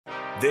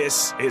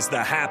This is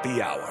the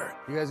Happy Hour.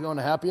 You guys going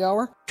to happy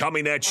hour?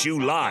 Coming at you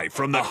live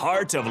from the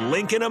heart of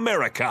Lincoln,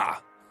 America.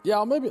 Yeah,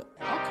 I'll come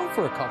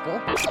for a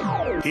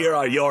couple. Here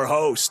are your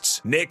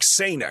hosts, Nick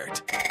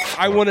Sainert.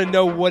 I want to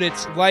know what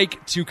it's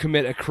like to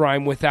commit a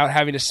crime without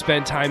having to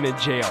spend time in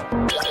jail.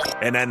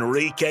 And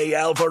Enrique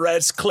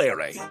Alvarez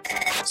Clary.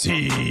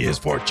 C is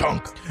for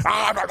chunk.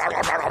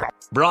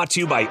 Brought to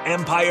you by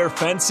Empire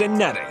Fence and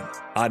Netting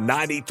on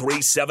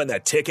 93.7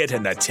 The Ticket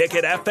and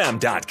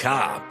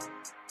theticketfm.com.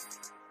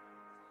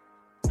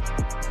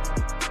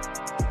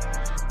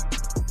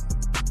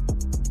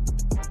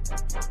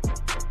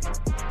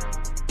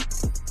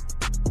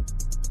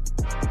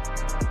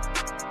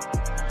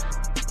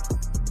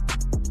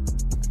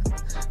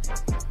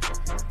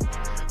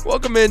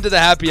 Welcome into the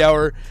happy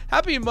hour.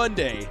 Happy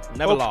Monday.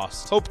 Never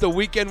lost. Hope the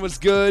weekend was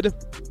good.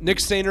 Nick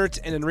Sainert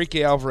and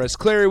Enrique Alvarez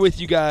Clary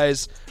with you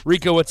guys.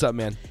 Rico, what's up,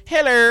 man?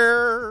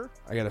 Hello.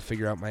 I got to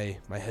figure out my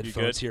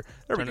headphones here.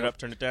 There Turn we it go. up,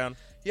 turn it down.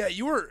 Yeah,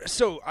 you were.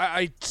 So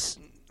I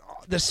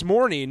this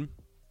morning,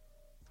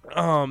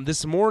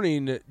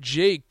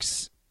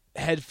 Jake's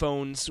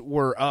headphones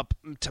were up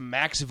to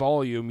max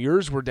volume.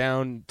 Yours were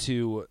down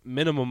to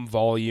minimum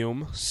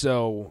volume.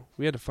 So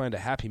we had to find a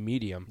happy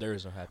medium. There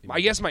is no happy medium.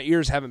 I guess my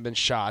ears haven't been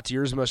shot.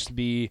 Yours must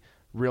be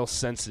real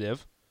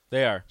sensitive.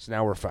 They are. So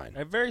now we're fine. I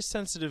have very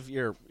sensitive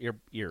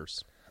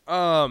ears.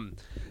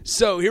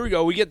 So here we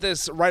go. We get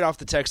this right off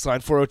the text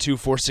line,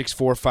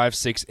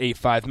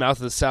 402-464-5685. Mouth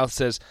of the South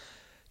says,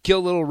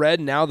 Kill Little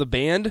Red, now the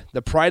band,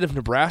 the pride of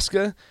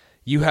Nebraska.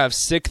 You have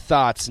sick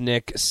thoughts,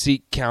 Nick.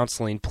 Seek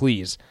counseling,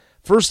 please.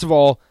 First of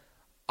all,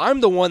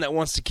 I'm the one that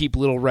wants to keep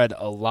Little Red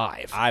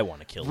alive. I want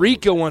to kill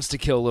Rico wants to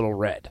kill Little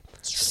Red.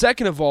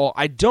 Second of all,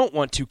 I don't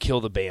want to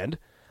kill the band.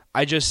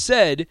 I just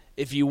said,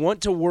 if you want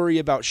to worry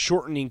about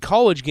shortening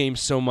college games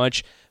so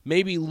much,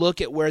 maybe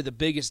look at where the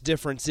biggest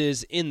difference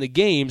is in the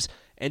games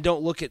and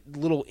don't look at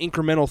little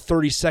incremental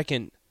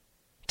 30-second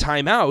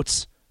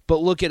timeouts, but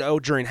look at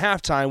during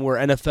halftime where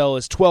NFL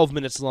is 12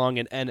 minutes long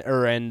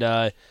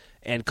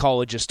and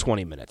college is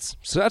 20 minutes.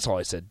 So that's all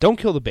I said. Don't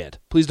kill the band.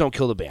 Please don't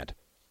kill the band.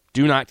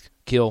 Do not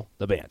kill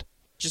the band.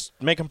 Just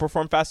make them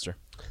perform faster.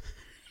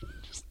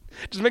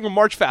 Just make them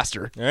march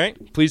faster. All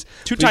right? Please.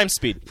 2 times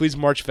speed. Please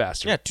march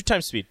faster. Yeah, 2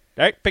 times speed.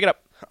 All right, pick it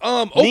up.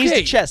 Okay.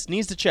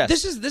 Knees to chest.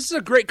 This is a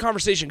great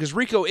conversation because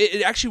Rico,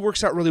 it actually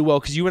works out really well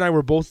because you and I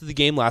were both at the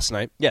game last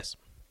night. Yes.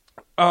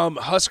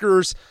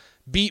 Huskers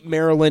beat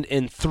Maryland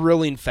in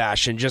thrilling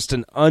fashion, just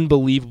an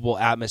unbelievable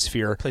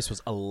atmosphere. The place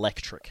was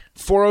electric.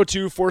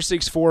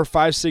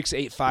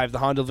 402-464-5685, the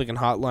Honda Lincoln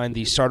hotline,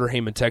 the Starter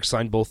Heyman text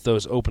line, both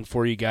those open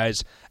for you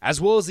guys,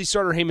 as well as the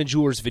Starter Heyman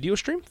Jewelers video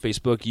stream,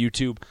 Facebook,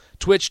 YouTube,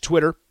 Twitch,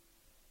 Twitter.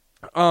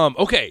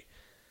 Okay.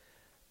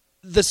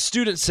 The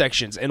student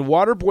sections, and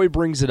Waterboy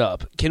brings it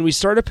up. Can we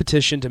start a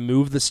petition to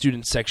move the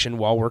student section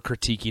while we're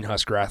critiquing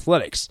Husker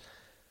athletics?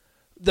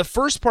 The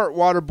first part,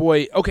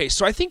 Waterboy, okay,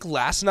 so I think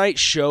last night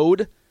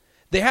showed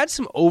they had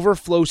some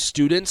overflow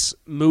students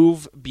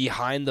move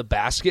behind the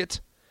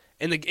basket.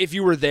 And if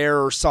you were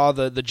there or saw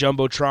the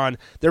Jumbotron,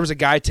 there was a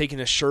guy taking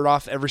his shirt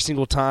off every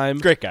single time.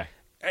 Great guy.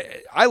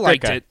 I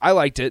liked it.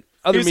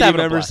 Other was media having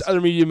a members, blast. other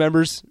media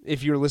members,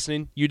 if you were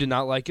listening, you did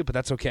not like it, but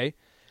that's okay.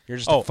 You're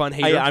just a fun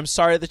hater. I'm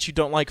sorry that you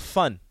don't like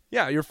fun.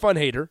 Yeah, you're a fun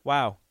hater.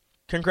 Wow.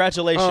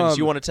 Congratulations.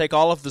 You want to take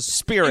all of the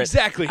spirit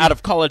out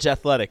of college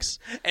athletics.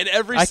 And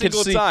every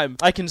single time.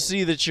 I can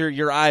see that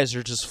your eyes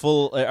are just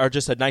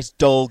a nice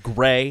dull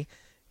gray.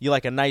 You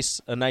like a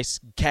nice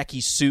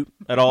khaki suit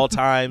at all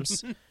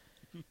times.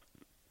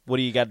 What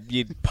do you got?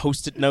 You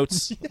Post-it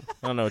notes?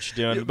 I don't know what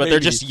you're doing, but they're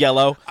just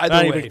yellow,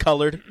 not even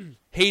colored.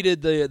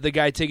 Hated the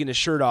guy taking his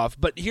shirt off.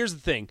 But here's the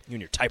thing. You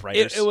and your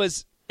typewriters.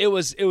 It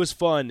was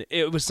fun.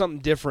 It was something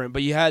different.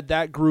 But you had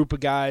that group of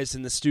guys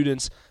and the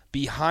students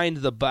behind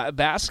the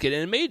basket,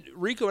 and it made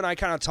Rico and I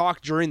kind of talk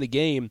during the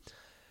game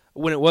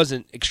when it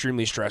wasn't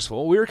extremely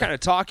stressful. We were kind of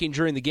talking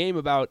during the game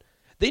about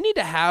they need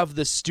to have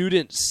the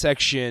student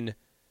section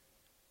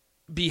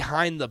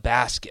behind the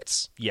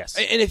baskets. Yes.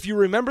 And if you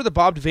remember the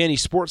Bob Devaney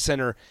Sports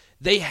Center,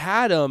 they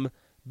had them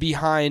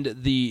behind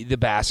the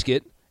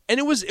basket, and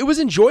it was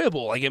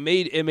enjoyable. Like it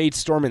made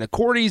storming the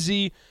court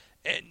easy.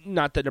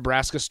 Not that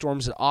Nebraska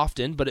storms it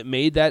often, but it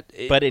made that.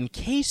 But in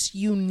case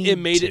you need it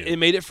made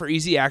it for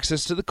easy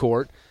access to the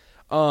court.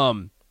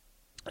 And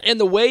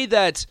the way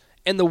that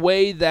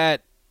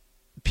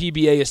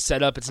PBA is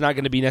set up, it's not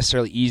going to be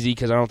necessarily easy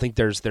because I don't think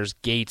there's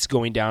gates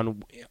going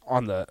down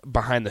on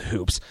behind the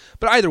hoops.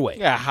 But either way,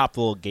 yeah, hop the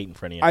little gate in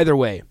front of you. Either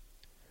way,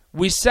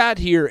 we sat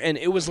here and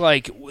it was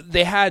like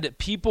they had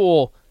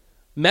people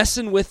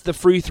messing with the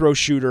free throw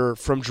shooter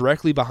from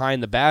directly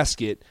behind the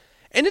basket.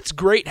 And it's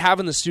great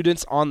having the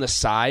students on the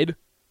side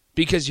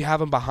because you have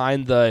them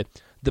behind the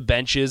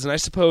benches. And I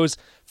suppose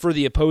for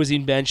the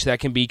opposing bench, that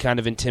can be kind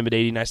of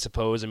intimidating, I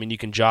suppose. I mean, you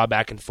can jaw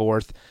back and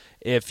forth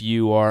if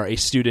you are a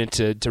student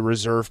to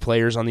reserve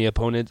players on the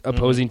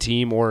opposing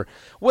team or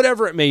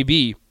whatever it may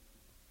be.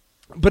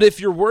 But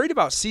if you're worried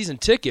about season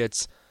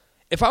tickets,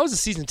 if I was a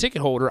season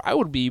ticket holder, I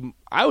would be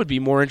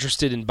more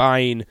interested in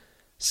buying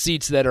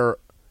seats that are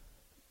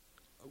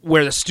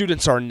where the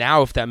students are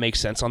now, if that makes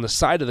sense, on the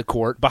side of the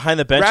court. Behind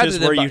the benches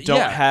where you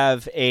don't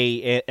have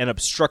an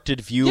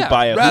obstructed view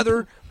by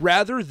a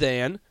rather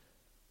than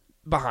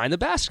behind the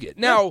basket.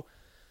 Now,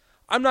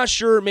 I'm not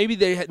sure. Maybe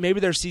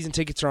their season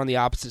tickets are on the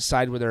opposite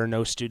side where there are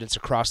no students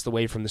across the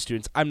way from the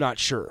students. I'm not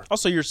sure.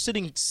 Also, you're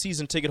sitting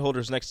season ticket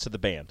holders next to the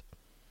band.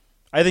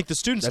 I think the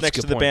students next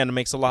to the band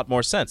makes a lot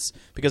more sense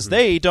because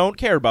they don't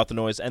care about the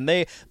noise, and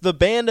the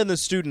band and the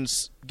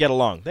students get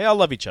along. They all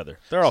love each other.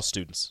 They're all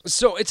students.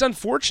 So it's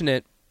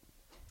unfortunate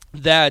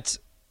that,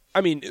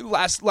 I mean,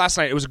 last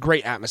night it was a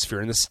great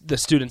atmosphere, and the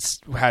students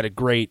had a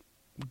great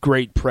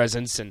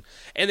presence, and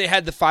they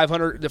had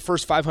the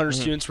first 500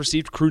 students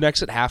received crew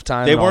necks at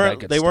halftime.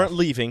 They weren't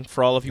leaving.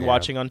 For all of you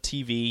watching on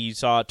TV, you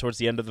saw it towards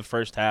the end of the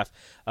first half.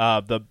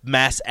 The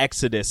mass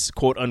exodus,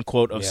 quote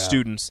unquote, of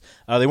students.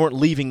 They weren't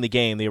leaving the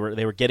game. They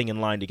were getting in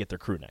line to get their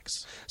crew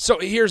necks. So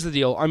here's the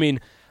deal. I mean,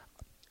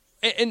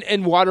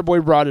 and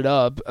Waterboy brought it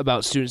up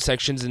about student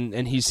sections,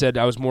 and he said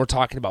I was more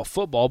talking about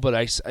football,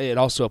 but it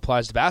also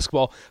applies to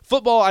basketball.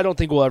 Football, I don't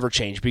think will ever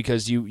change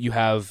because you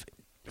have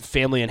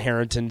family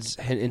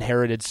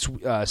inherited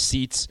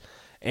seats,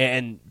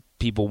 and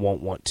people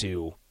won't want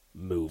to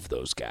move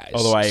those guys.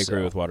 Although I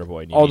agree with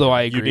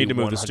Waterboy. You need to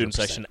move 100%. The student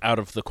section out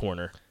of the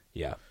corner.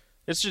 Yeah.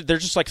 They're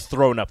just like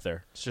thrown up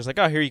there. It's just like,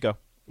 oh, here you go.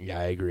 Yeah,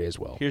 I agree as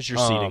well. Here's your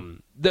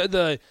seating.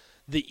 The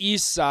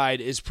east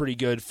side is pretty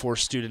good for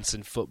students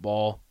in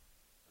football,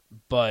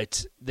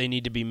 but they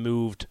need to be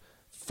moved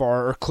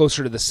far or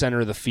closer to the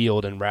center of the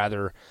field, and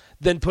rather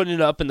than putting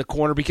it up in the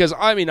corner. Because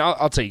I mean,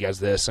 I'll tell you guys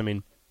this. I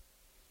mean,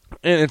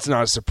 and it's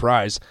not a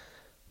surprise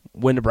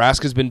when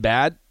Nebraska's been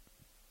bad.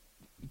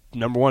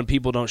 Number one,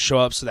 people don't show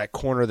up, so that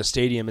corner of the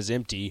stadium is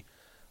empty.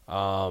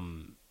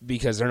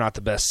 Because they're not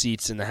the best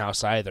seats in the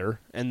house either.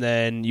 And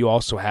then you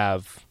also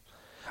have,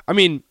 I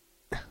mean,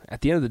 at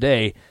the end of the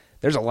day,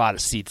 there's a lot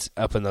of seats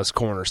up in those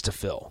corners to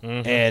fill.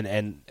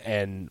 Mm-hmm.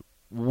 And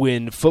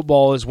when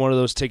football is one of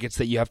those tickets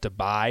that you have to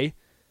buy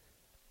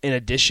in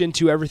addition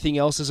to everything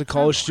else as a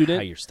college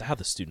student. How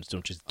the students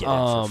don't just get it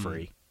for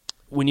free.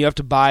 When you have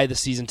to buy the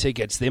season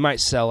tickets, they might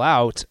sell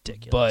out,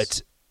 ridiculous.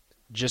 But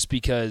just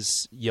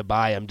because you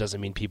buy them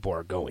doesn't mean people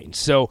are going.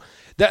 So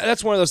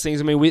that's one of those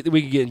things. I mean, we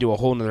could get into a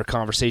whole other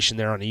conversation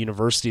there on a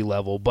university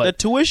level. But the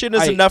tuition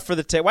is enough for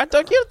the ticket. Why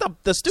don't you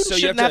the students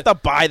shouldn't have to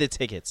buy the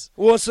tickets?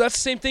 Well, so that's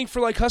the same thing for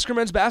like Husker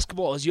men's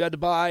basketball. Is you have to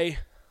buy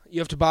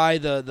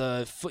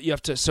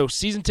so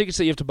season tickets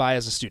that you have to buy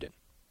as a student.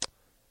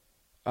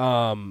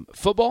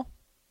 Football,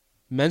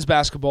 men's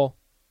basketball,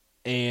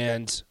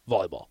 and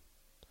volleyball.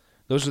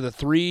 Those are the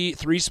three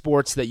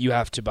sports that you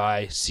have to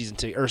buy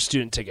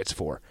student tickets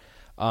for.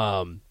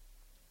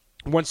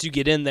 Once you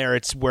get in there,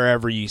 it's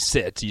wherever you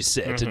sit.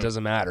 Mm-hmm. It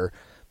doesn't matter,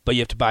 but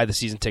you have to buy the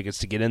season tickets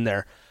to get in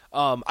there.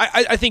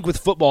 I think with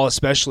football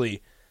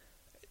especially,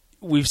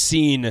 we've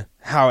seen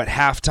how at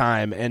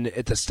halftime and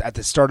at the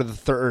start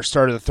of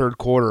the third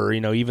quarter,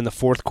 even the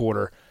fourth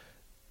quarter,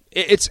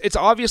 it's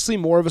obviously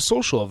more of a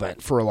social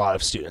event for a lot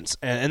of students,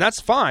 and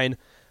that's fine.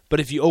 But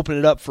if you open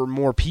it up for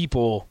more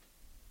people,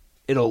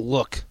 it'll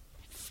look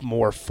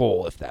more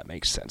full, if that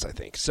makes sense, I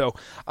think. So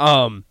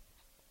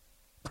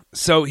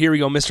here we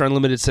go. Mr.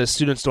 Unlimited says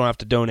students don't have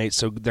to donate,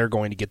 so they're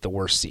going to get the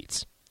worst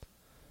seats.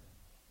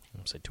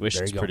 So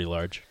tuition's pretty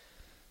large.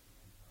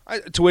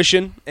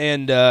 Tuition,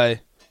 and I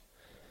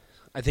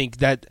think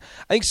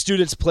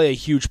students play a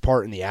huge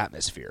part in the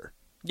atmosphere.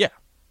 Yeah.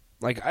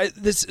 Like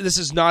this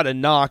is not a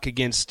knock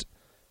against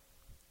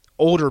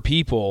older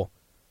people,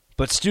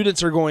 but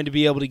students are going to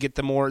be able to get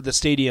the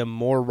stadium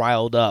more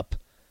riled up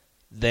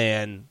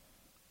than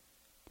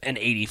an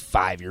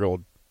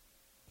 85-year-old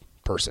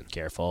person.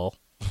 Careful.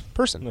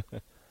 Person.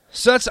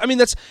 So that's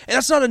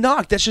not a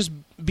knock. That's just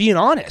being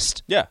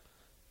honest. Yeah.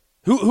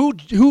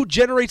 Who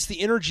generates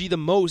the energy the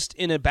most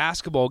in a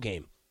basketball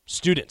game?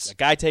 Students. The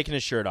guy taking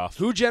his shirt off.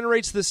 Who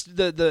generates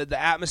the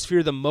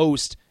atmosphere the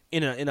most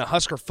in a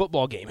Husker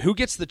football game? Who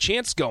gets the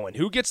chants going?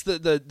 Who gets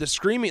the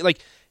screaming? Like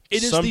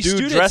it is some these dude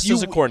students dressed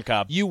as a corn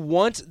cob. You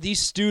want these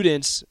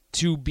students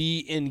to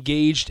be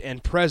engaged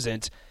and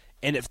present,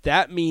 and if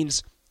that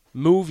means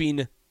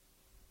moving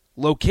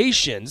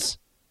locations,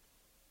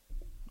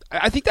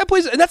 I think that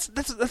plays, and that's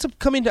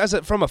coming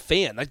from a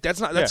fan. Like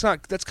that's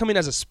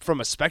coming from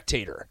a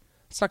spectator.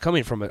 It's not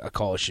coming from a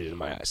college student in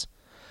my eyes.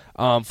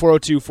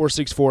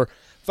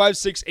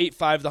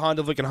 402-464-5685, the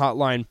Honda of Lincoln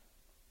hotline,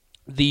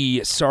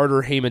 the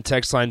Sartor Heyman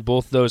text line,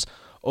 both those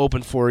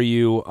open for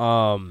you.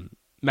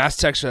 Mass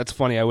text, that's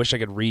funny. I wish I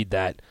could read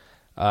that.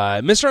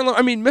 Mr.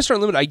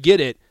 Unlimited, I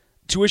get it.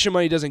 Tuition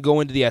money doesn't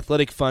go into the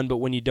athletic fund, but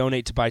when you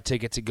donate to buy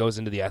tickets, it goes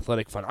into the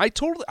athletic fund. I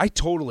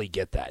totally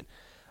get that.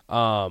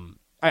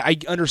 I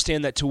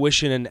understand that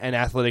tuition and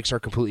athletics are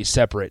completely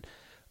separate,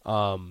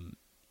 but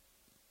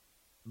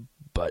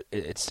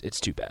it's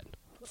too bad.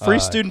 Free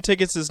student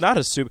tickets is not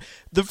a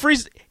the free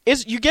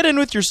is you get in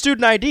with your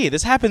student ID.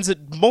 This happens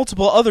at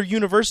multiple other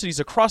universities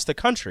across the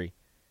country,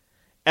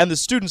 and the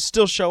students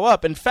still show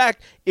up. In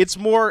fact,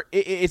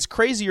 it's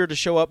crazier to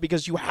show up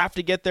because you have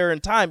to get there in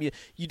time.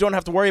 You don't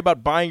have to worry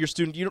about buying your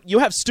student. You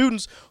have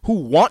students who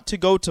want to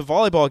go to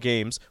volleyball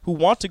games, who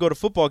want to go to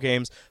football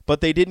games, but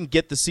they didn't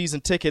get the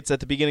season tickets at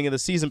the beginning of the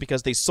season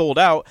because they sold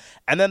out,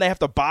 and then they have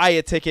to buy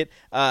a ticket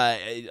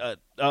and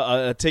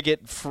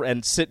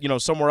sit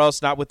somewhere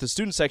else, not with the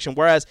student section.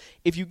 Whereas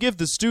if you give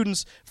the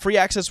students free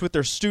access with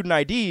their student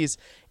IDs,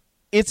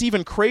 it's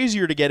even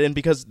crazier to get in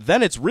because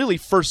then it's really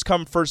first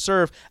come, first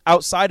serve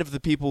outside of the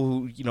people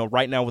who,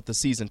 right now with the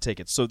season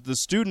tickets. So the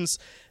students,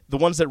 the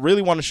ones that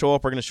really want to show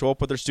up, are going to show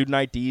up with their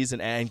student IDs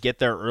and get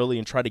there early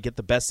and try to get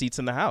the best seats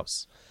in the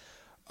house.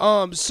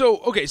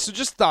 So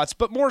just thoughts,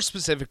 but more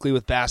specifically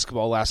with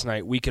basketball last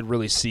night, we could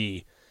really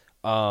see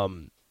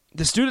the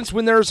students,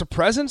 when there's a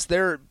presence,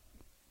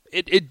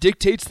 it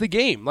dictates the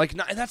game. Like,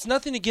 that's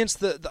nothing against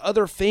the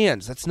other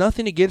fans. That's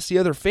nothing against the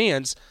other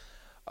fans.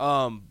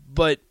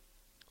 But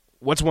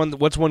what's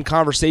one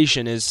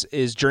conversation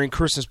is during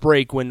Christmas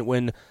break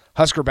when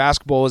Husker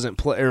basketball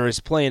is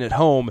playing at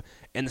home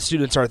and the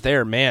students aren't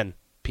there. Man,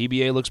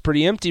 PBA looks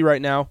pretty empty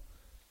right now.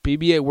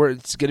 PBA, where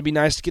it's going to be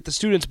nice to get the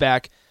students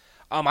back.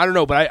 I don't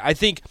know, but I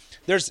think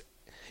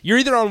you're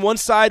either on one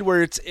side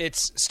where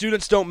it's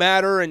students don't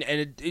matter and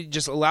it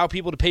just allow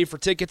people to pay for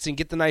tickets and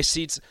get the nice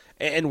seats,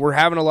 and we're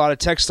having a lot of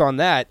text on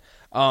that.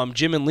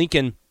 Jim in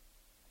Lincoln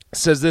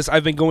says this: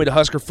 I've been going to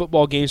Husker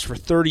football games for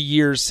 30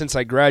 years since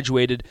I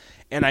graduated,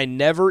 and I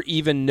never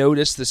even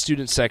noticed the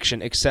student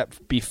section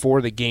except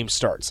before the game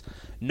starts.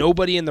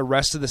 Nobody in the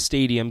rest of the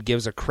stadium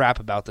gives a crap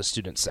about the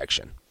student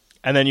section.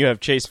 And then you have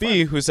Chase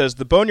B, who says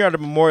the Boneyard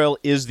Memorial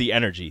is the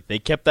energy. They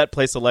kept that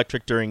place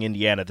electric during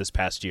Indiana this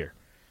past year.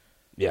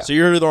 Yeah. So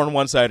you're either on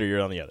one side or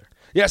you're on the other.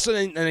 Yeah, so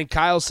then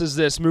Kyle says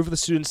this: move the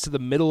students to the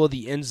middle of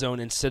the end zone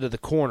instead of the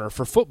corner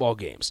for football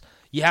games.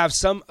 You have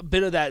some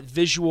bit of that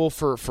visual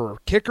for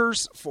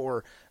kickers,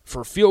 for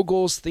field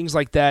goals, things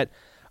like that.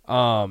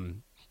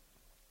 Bipolar.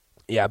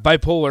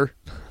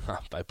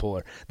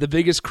 Bipolar. The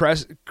biggest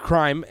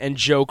crime and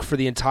joke for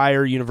the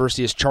entire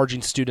university is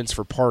charging students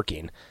for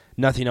parking.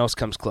 Nothing else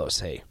comes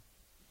close. Hey,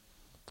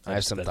 I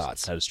have some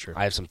thoughts. That is true.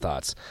 I have some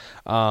thoughts.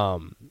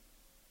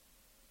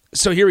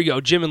 So here we go.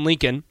 Jim and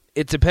Lincoln.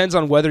 It depends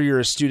on whether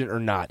you're a student or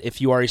not. If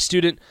you are a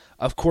student,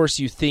 of course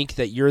you think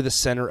that you're the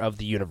center of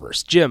the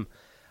universe. Jim,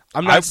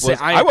 I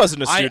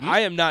wasn't a student. I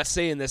am not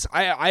saying this.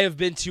 I have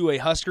been to a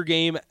Husker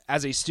game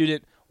as a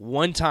student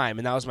one time,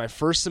 and that was my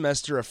first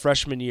semester of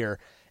freshman year,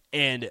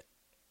 and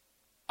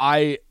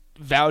I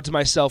vowed to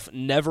myself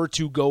never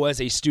to go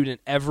as a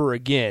student ever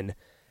again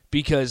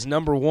because,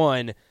 number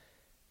one,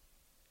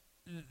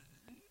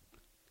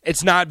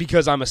 it's not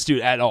because I'm a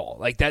student at all.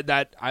 Like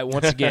that I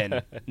once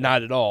again,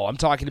 not at all. I'm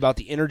talking about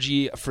the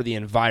energy for the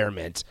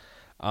environment.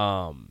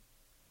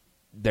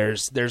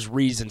 There's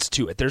reasons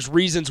to it. There's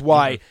reasons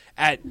why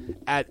at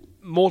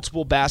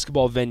multiple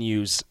basketball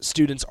venues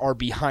students are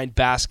behind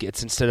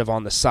baskets instead of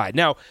on the side.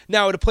 Now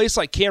at a place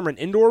like Cameron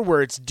Indoor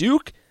where it's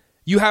Duke,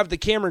 you have the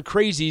Cameron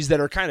Crazies that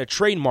are kind of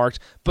trademarked,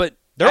 but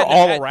they're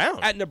all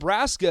around. At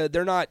Nebraska,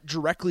 they're not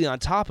directly on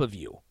top of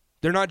you.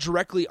 They're not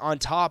directly on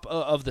top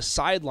of the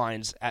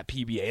sidelines at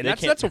PBA, and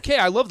that's okay.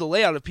 I love the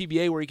layout of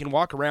PBA where you can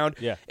walk around.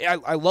 Yeah,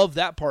 I love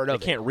that part of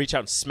it. They can't reach out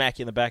and smack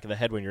you in the back of the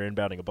head when you're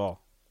inbounding a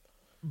ball.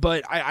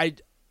 But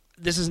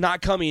this is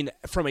not coming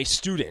from a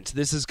student.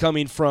 This is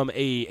coming from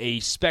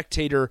a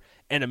spectator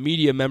and a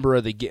media member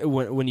of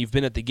when you've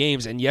been at the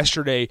games. And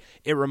yesterday,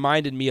 it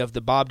reminded me of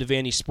the Bob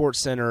Devaney Sports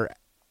Center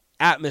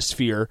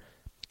atmosphere.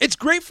 It's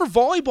great for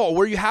volleyball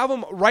where you have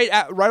them right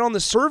on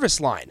the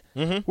service line,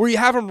 where you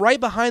have them right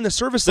behind the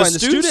service line. The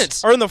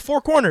students are in the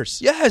four corners.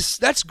 Yes,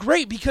 that's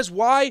great. Because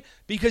why?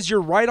 Because you're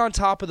right on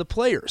top of the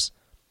players.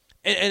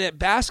 And at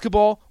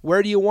basketball,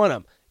 where do you want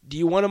them? Do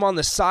you want them on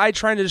the side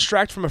trying to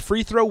distract from a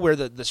free throw where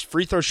the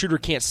free throw shooter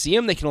can't see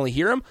them, they can only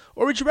hear them?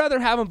 Or would you rather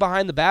have them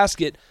behind the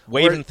basket?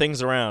 Waving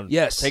things around.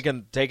 Yes.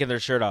 Taking their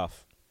shirt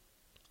off.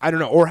 I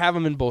don't know. Or have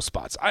them in both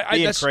spots.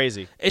 Being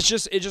crazy. It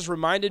just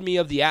reminded me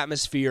of the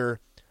atmosphere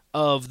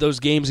of those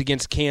games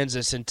against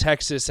Kansas and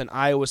Texas and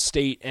Iowa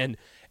State and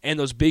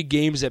those big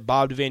games at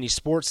Bob Devaney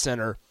Sports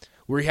Center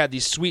where you had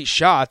these sweet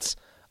shots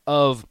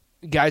of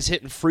guys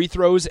hitting free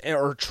throws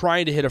or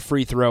trying to hit a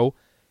free throw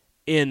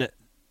and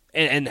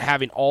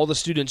having all the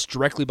students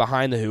directly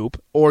behind the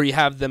hoop, or you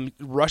have them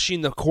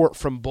rushing the court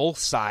from both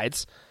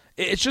sides.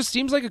 It just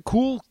seems like a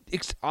cool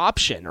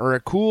option or a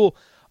cool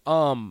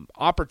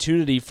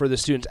opportunity for the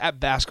students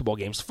at basketball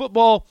games.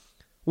 Football,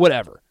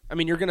 whatever. I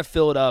mean, you're going to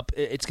fill it up.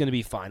 It's going to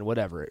be fine.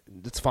 Whatever.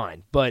 It's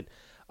fine. But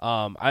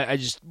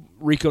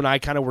Rico and I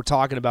kind of were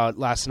talking about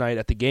last night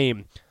at the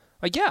game.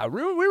 Like, yeah,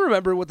 we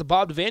remember what the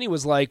Bob Devaney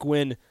was like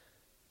when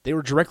they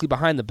were directly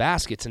behind the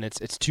baskets, and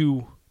it's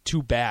too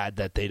bad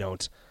that they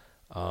don't.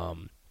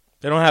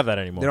 They don't have that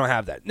anymore. They don't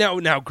have that.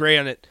 Now, Gray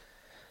on it.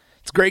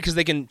 It's great because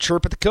they can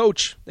chirp at the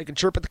coach. They can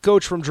chirp at the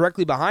coach from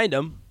directly behind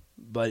them,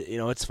 but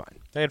it's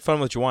fine. They had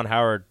fun with Juwan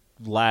Howard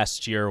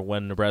last year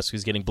when Nebraska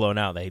was getting blown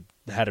out. They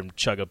had him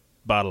chug a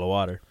bottle of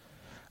water.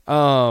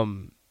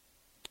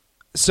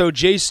 So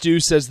Jay Stu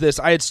says this: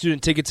 I had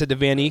student tickets at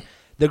Devaney.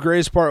 The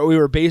greatest part, we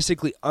were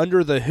basically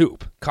under the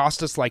hoop.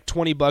 Cost us like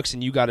 $20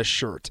 and you got a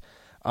shirt.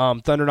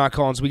 Thunder Not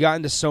Collins, we got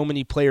into so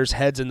many players'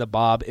 heads in the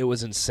bob, it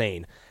was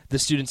insane. The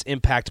students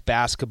impact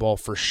basketball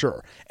for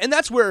sure. And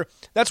that's where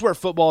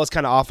football is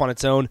kind of off on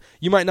its own.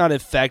 You might not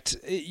affect,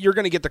 you're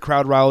going to get the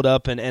crowd riled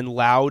up and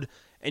loud,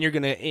 and you're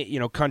going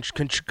to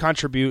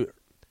contribute,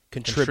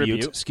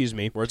 excuse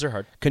me. Words are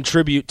hard.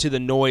 Contribute to the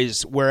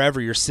noise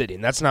wherever you're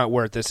sitting. That's not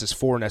where this is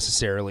for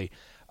necessarily.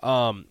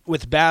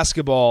 With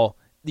basketball,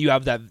 you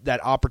have that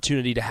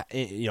opportunity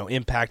to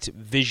impact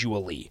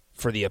visually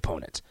for the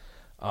opponent.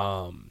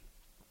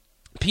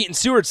 Pete and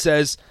Seward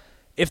says,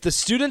 if the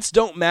students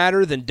don't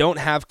matter, then don't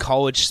have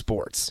college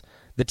sports.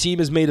 The team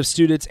is made of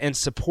students and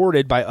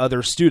supported by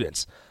other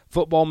students.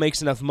 Football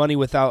makes enough money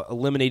without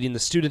eliminating the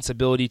students'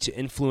 ability to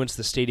influence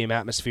the stadium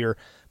atmosphere.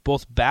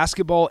 Both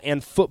basketball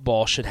and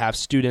football should have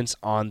students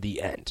on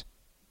the end.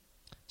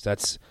 So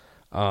that's,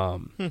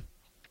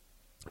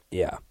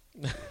 yeah.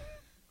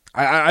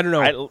 I don't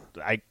know.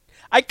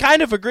 I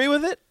kind of agree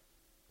with it.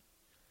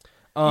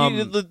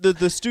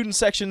 The student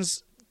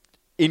sections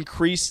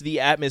increase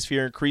the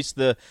atmosphere, increase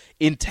the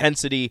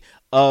intensity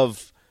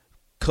of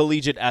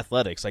collegiate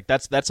athletics. Like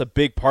that's a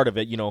big part of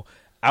it,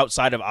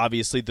 outside of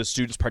obviously the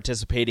students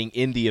participating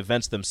in the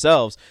events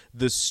themselves.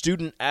 The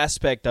student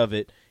aspect of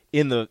it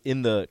in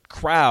the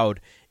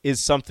crowd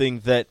is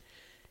something that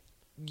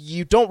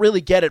you don't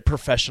really get at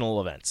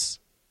professional events.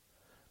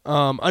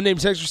 Unnamed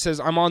Texter says,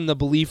 I'm on the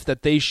belief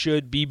that they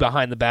should be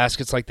behind the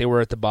baskets like they were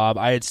at the Bob.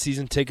 I had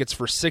season tickets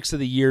for 6 of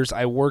the years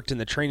I worked in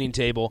the training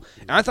table,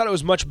 and I thought it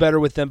was much better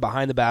with them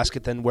behind the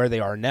basket than where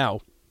they are now.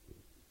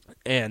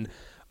 And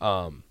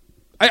I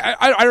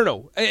don't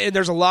know. And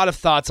there's a lot of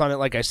thoughts on it,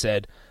 like I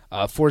said.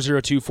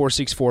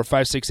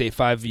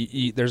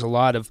 402-464-5685. There's a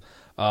lot of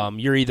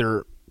you're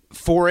either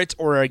for it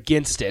or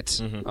against it,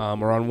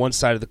 or on one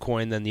side of the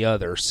coin than the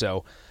other.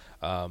 So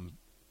I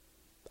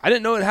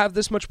didn't know it'd have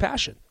this much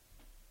passion.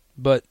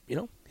 But,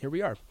 here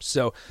we are.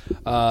 So,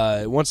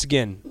 once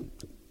again,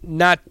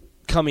 not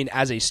coming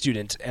as a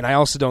student. And I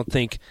also don't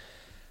think,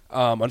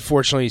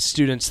 unfortunately,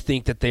 students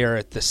think that they are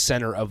at the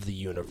center of the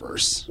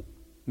universe.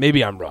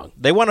 Maybe I'm wrong.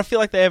 They want to feel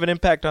like they have an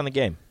impact on the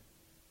game.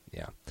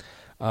 Yeah.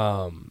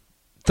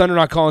 Thunder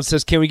Not Collins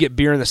says, can we get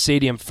beer in the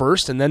stadium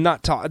first and then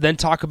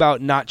talk about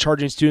not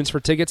charging students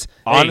for tickets?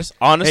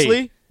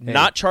 Honestly,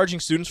 not charging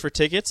students for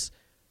tickets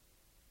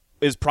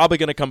is probably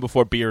going to come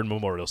before beer in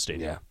Memorial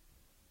Stadium. Yeah.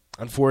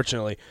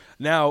 Unfortunately.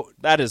 Now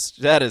that is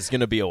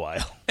going to be a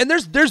while. And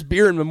there's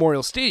beer in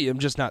Memorial Stadium,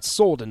 just not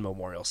sold in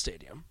Memorial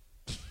Stadium.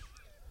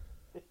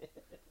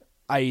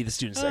 I.e. the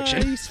student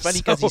section. He's funny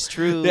because he's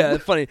true. Yeah,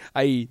 funny.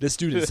 I.e. the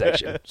student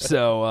section.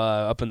 So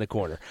up in the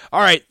corner.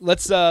 All right,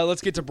 let's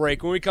get to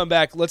break. When we come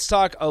back, let's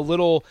talk a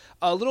little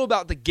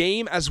about the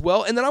game as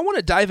well, and then I want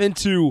to dive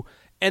into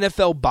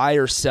NFL buy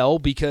or sell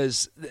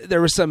because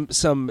there was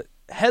some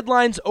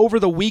headlines over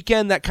the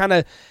weekend that kind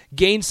of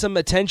gained some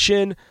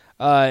attention.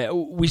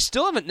 We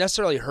still haven't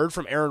necessarily heard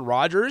from Aaron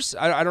Rodgers.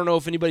 I don't know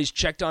if anybody's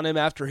checked on him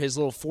after his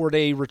little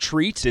 4-day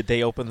retreat. Did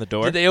they open the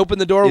door?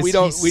 Is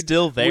he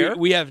still there?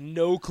 We have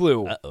no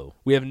clue. Uh-oh.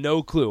 We have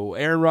no clue.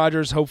 Aaron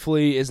Rodgers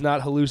hopefully is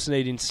not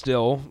hallucinating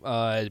still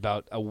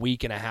about a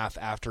week and a half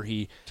after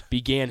he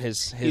began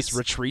his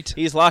retreat.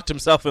 He's locked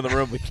himself in the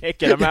room. We can't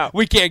get him out.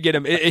 We can't get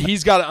him.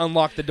 He's got to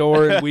unlock the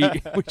door, and we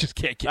just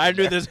can't get him. I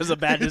knew this was a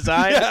bad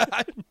design. Yeah.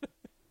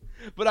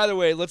 But either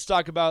way, let's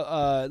talk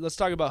about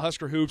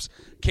Husker hoops.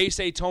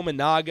 Keisei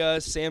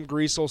Tominaga, Sam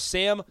Griesel,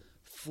 Sam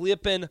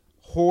Flippin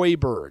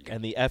Hoiberg,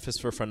 and the F is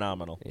for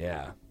phenomenal.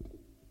 Yeah.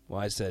 Well,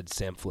 I said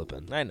Sam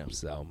Flippin. I know.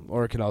 So,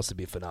 or it can also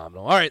be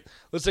phenomenal. All right,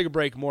 let's take a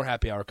break. More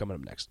happy hour coming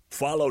up next.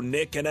 Follow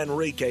Nick and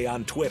Enrique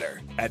on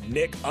Twitter at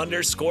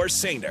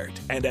Nick_Sainert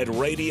and at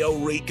Radio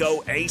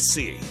Rico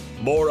AC.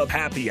 More of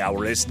Happy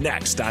Hour is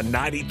next on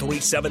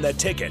 93.7 The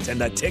Ticket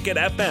and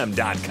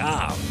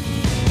theticketfm.com.